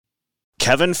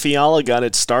Kevin Fiala got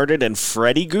it started, and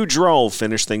Freddie Gaudreau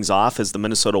finished things off as the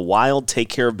Minnesota Wild take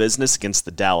care of business against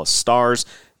the Dallas Stars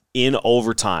in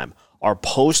overtime. Our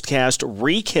postcast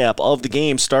recap of the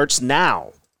game starts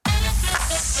now.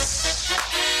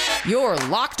 You're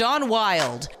Locked On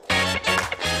Wild,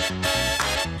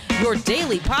 your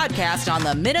daily podcast on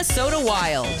the Minnesota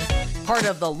Wild. Part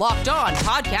of the Locked On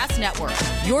Podcast Network,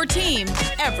 your team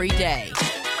every day.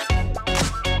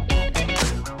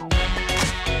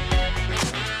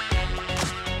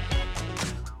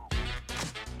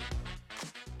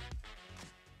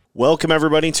 Welcome,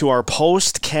 everybody, to our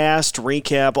postcast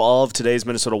recap of today's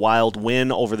Minnesota Wild win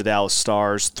over the Dallas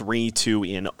Stars, 3-2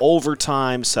 in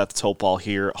overtime. Seth Topal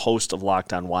here, host of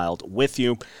Locked On Wild, with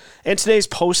you. And today's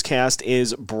postcast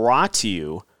is brought to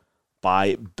you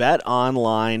by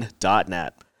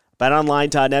BetOnline.net.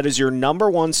 BetOnline.net is your number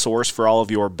one source for all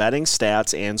of your betting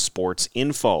stats and sports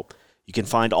info. You can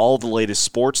find all of the latest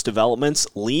sports developments,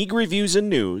 league reviews, and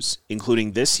news,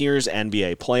 including this year's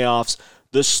NBA playoffs,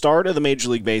 the start of the Major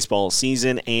League Baseball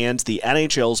season, and the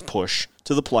NHL's push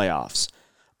to the playoffs.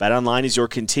 BetOnline is your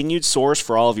continued source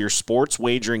for all of your sports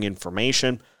wagering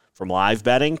information, from live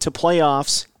betting to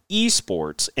playoffs,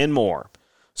 esports, and more.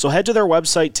 So head to their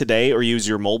website today or use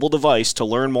your mobile device to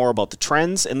learn more about the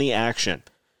trends and the action.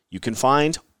 You can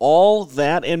find all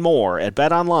that and more at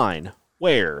BetOnline,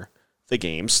 where the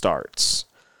game starts.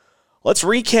 Let's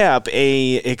recap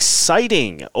a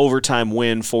exciting overtime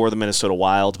win for the Minnesota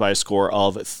Wild by a score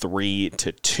of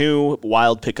 3-2.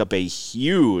 Wild pick up a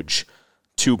huge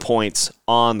 2 points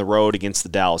on the road against the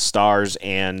Dallas Stars.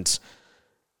 And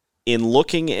in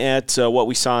looking at what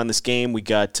we saw in this game, we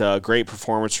got a great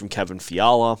performance from Kevin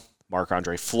Fiala.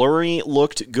 Marc-Andre Fleury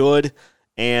looked good,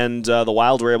 and the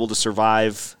Wild were able to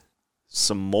survive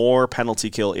some more penalty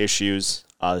kill issues.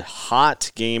 A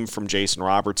hot game from Jason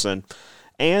Robertson.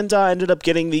 And ended up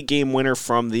getting the game winner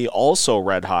from the also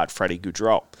red-hot Freddie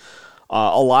Gaudreau.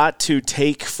 A lot to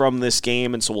take from this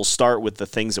game, and so we'll start with the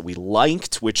things that we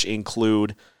liked, which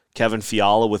include Kevin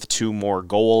Fiala with 2 more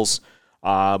goals.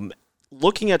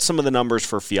 Looking at some of the numbers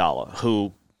for Fiala,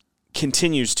 who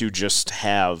continues to just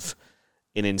have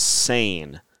an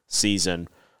insane season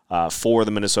for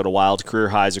the Minnesota Wild, career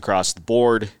highs across the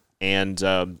board, and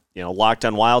Locked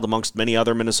On Wild, amongst many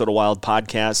other Minnesota Wild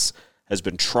podcasts, has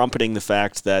been trumpeting the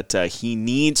fact that he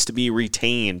needs to be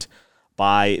retained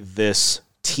by this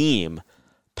team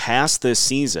past this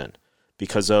season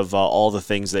because of all the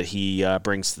things that he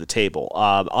brings to the table.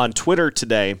 On Twitter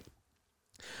today,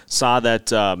 saw that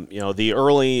the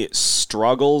early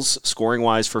struggles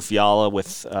scoring-wise for Fiala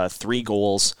with 3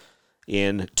 goals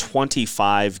in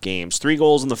 25 games. 3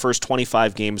 goals in the first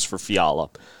 25 games for Fiala.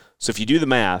 So if you do the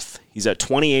math, he's at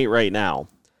 28 right now.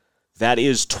 That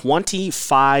is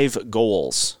 25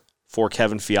 goals for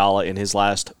Kevin Fiala in his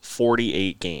last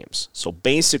 48 games. So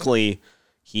basically,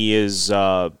 he is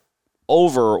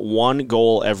over 1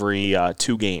 goal every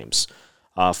 2 games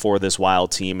for this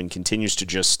Wild team, and continues to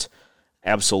just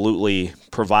absolutely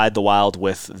provide the Wild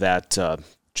with that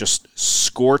just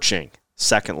scorching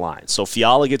second line. So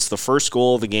Fiala gets the first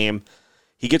goal of the game.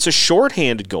 He gets a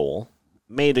shorthanded goal.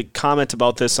 Made a comment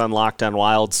about this on Locked On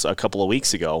Wilds a couple of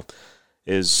weeks ago.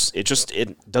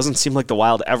 It doesn't seem like the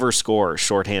Wild ever score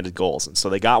shorthanded goals. And so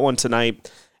they got one tonight,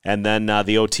 and then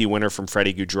the OT winner from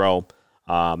Freddie Gaudreau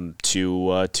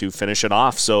to finish it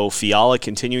off. So Fiala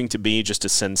continuing to be just a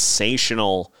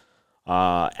sensational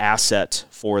asset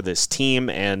for this team,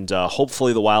 and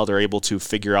hopefully the Wild are able to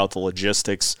figure out the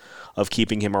logistics of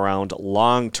keeping him around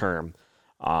long-term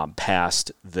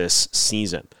past this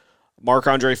season.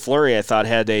 Marc-Andre Fleury, I thought,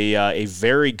 had a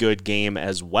very good game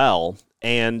as well.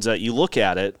 And you look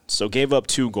at it, so gave up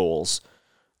 2 goals.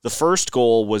 The first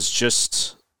goal was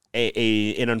just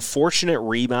an unfortunate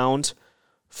rebound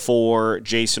for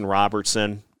Jason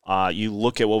Robertson. You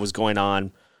look at what was going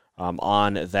on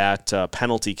that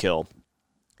penalty kill.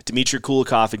 Dmitry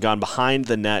Kulikov had gone behind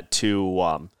the net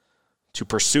to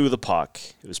pursue the puck.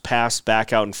 It was passed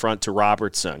back out in front to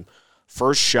Robertson.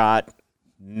 First shot,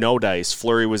 no dice.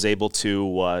 Fleury was able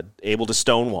to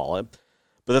stonewall it.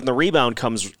 But then the rebound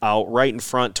comes out right in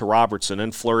front to Robertson,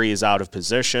 and Fleury is out of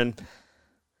position.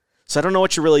 So I don't know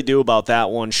what you really do about that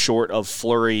one, short of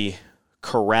Fleury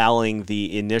corralling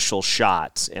the initial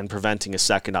shot and preventing a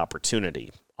second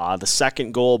opportunity. The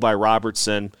second goal by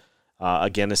Robertson,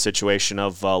 again, a situation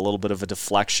of a little bit of a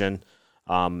deflection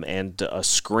and a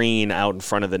screen out in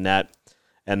front of the net.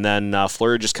 And then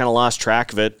Fleury just kind of lost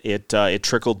track of it. It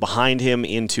trickled behind him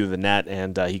into the net,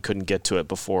 and he couldn't get to it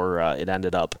before it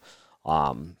ended up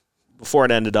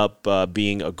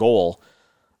being a goal.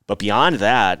 But beyond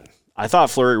that, I thought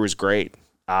Fleury was great.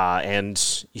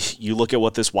 And you look at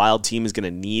what this Wild team is going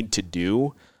to need to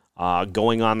do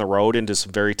going on the road into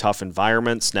some very tough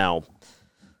environments. Now,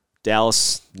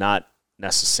 Dallas, not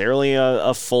necessarily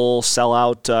a full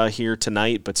sellout here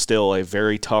tonight, but still a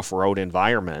very tough road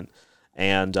environment.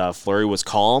 And Fleury was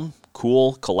calm,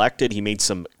 cool, collected. He made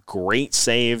some great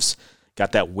saves,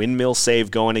 got that windmill save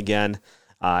going again.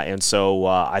 And so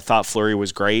I thought Fleury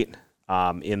was great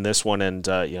in this one. And,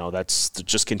 that's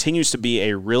just continues to be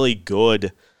a really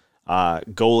good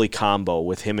goalie combo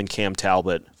with him and Cam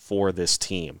Talbot for this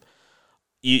team.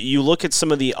 You look at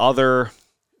some of the other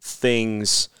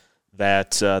things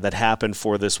that happened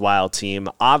for this Wild team.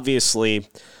 Obviously,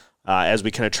 as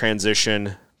we kind of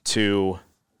transition to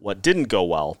what didn't go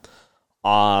well,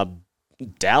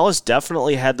 Dallas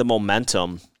definitely had the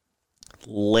momentum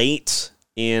late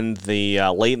in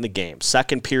the game.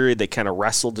 Second period, they kind of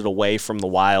wrestled it away from the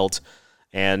Wild,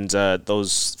 and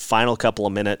those final couple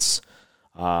of minutes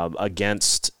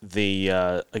against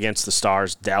the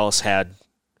Stars, Dallas had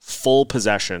full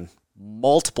possession,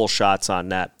 multiple shots on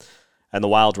net, and the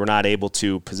Wild were not able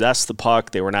to possess the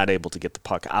puck. They were not able to get the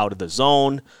puck out of the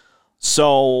zone.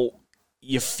 So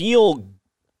you feel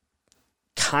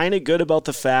kind of good about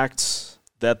the fact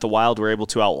that the Wild were able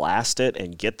to outlast it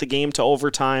and get the game to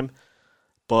overtime,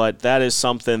 but that is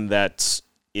something that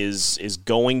is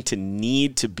going to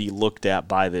need to be looked at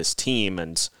by this team.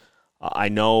 And I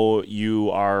know you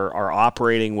are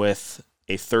operating with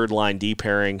a third-line D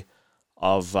pairing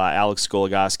of Alex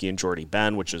Goligoski and Jordy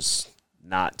Ben, which is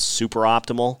not super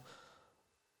optimal.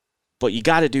 But you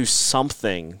got to do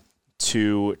something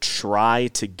to try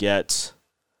to get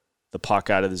the puck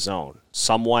out of the zone.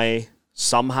 Some way,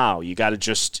 somehow. You got to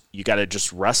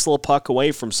just wrestle a puck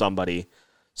away from somebody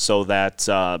so that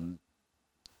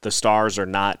the Stars are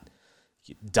not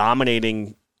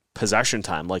dominating possession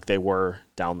time like they were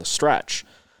down the stretch.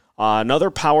 Another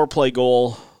power play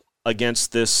goal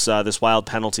against this Wild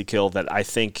penalty kill that I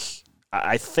think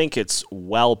it's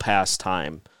well past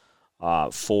time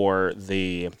for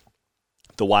the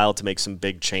Wild to make some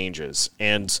big changes.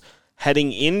 And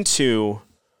heading into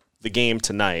the game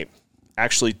tonight,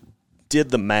 actually did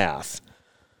the math.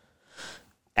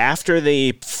 After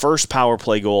the first power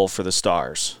play goal for the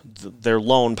Stars, their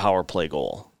lone power play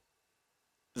goal,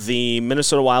 the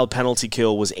Minnesota Wild penalty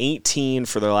kill was 18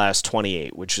 for their last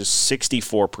 28, which is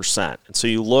 64%. And so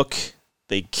you look,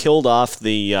 they killed off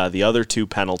the other two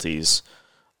penalties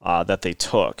that they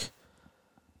took.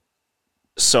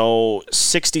 So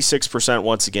 66%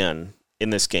 once again in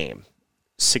this game.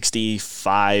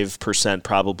 65%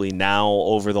 probably now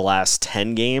over the last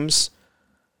 10 games.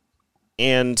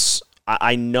 And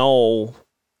I know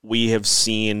we have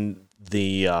seen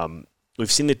the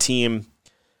team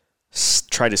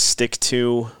try to stick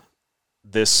to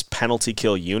this penalty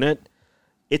kill unit.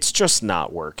 It's just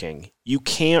not working. You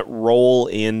can't roll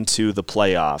into the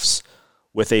playoffs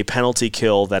with a penalty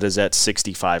kill that is at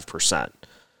 65%,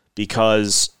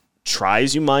 because try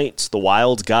as you might, the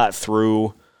Wild got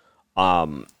through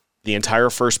the entire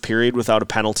first period without a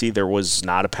penalty. There was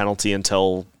not a penalty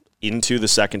until into the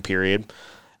second period.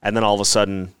 And then all of a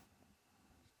sudden,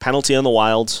 penalty on the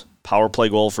Wild, power play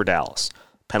goal for Dallas.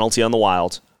 Penalty on the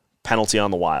Wild, penalty on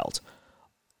the Wild.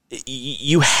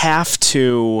 You have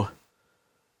to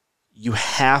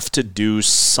do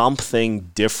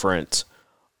something different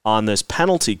on this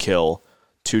penalty kill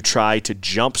to try to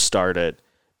jumpstart it,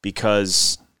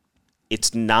 because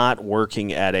it's not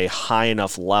working at a high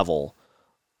enough level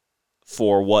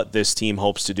for what this team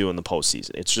hopes to do in the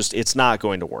postseason. It's not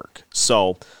going to work.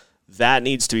 So that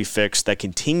needs to be fixed. That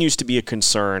continues to be a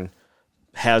concern,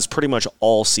 has pretty much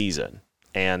all season,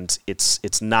 and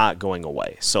it's not going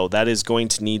away. So that is going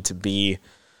to need to be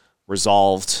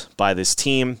resolved by this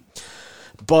team.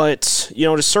 But,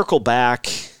 to circle back,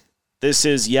 this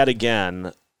is yet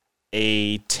again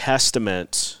a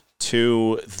testament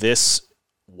to this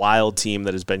Wild team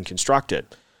that has been constructed,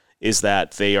 is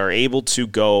that they are able to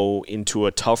go into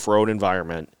a tough road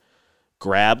environment,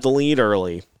 grab the lead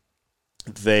early.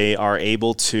 They are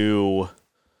able to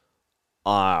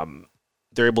overcome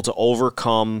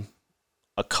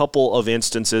a couple of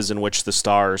instances in which the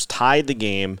Stars tied the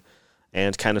game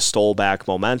and kind of stole back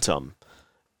momentum.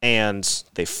 And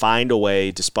they find a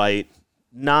way, despite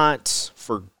not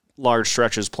for large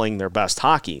stretches playing their best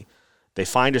hockey, they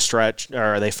find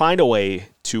a way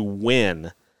to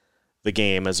win the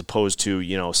game, as opposed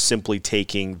to, simply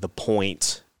taking the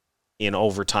point in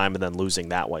overtime and then losing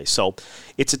that way. So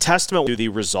it's a testament to the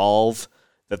resolve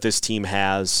that this team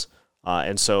has.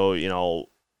 And so,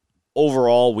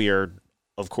 overall, we are,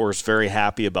 of course, very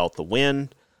happy about the win,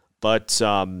 but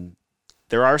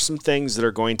there are some things that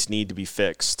are going to need to be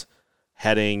fixed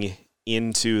heading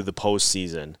into the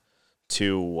postseason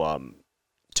to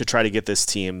try to get this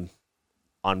team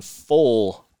on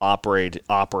full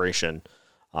operation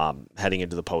heading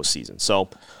into the postseason. So,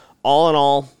 all in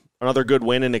all, another good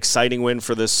win, an exciting win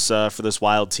for this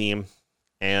Wild team,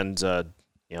 and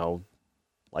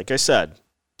like I said,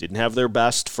 didn't have their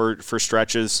best for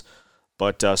stretches,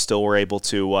 but still were able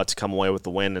to come away with the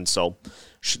win, and so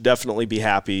should definitely be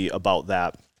happy about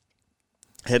that.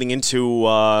 Heading into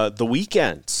the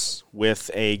weekend with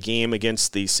a game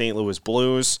against the St. Louis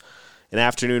Blues, an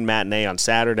afternoon matinee on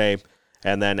Saturday,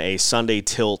 and then a Sunday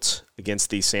tilt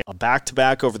against the St.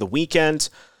 back-to-back over the weekend,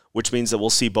 which means that we'll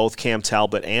see both Cam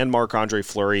Talbot and Marc-Andre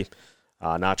Fleury.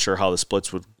 Not sure how the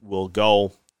splits will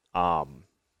go, but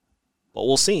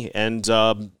we'll see. And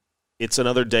it's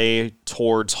another day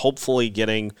towards hopefully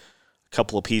getting a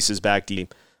couple of pieces back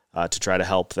deep to try to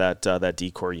help that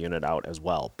D-core unit out as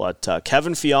well. But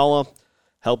Kevin Fiala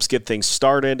helps get things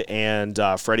started, and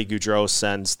Freddie Gaudreau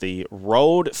sends the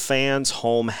road fans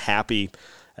home happy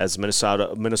as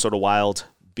Minnesota Wild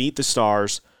beat the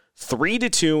Stars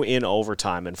 3-2 in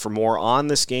overtime. And for more on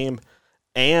this game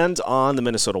and on the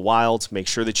Minnesota Wild, make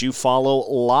sure that you follow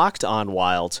Locked On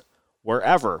Wild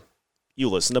wherever you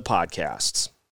listen to podcasts.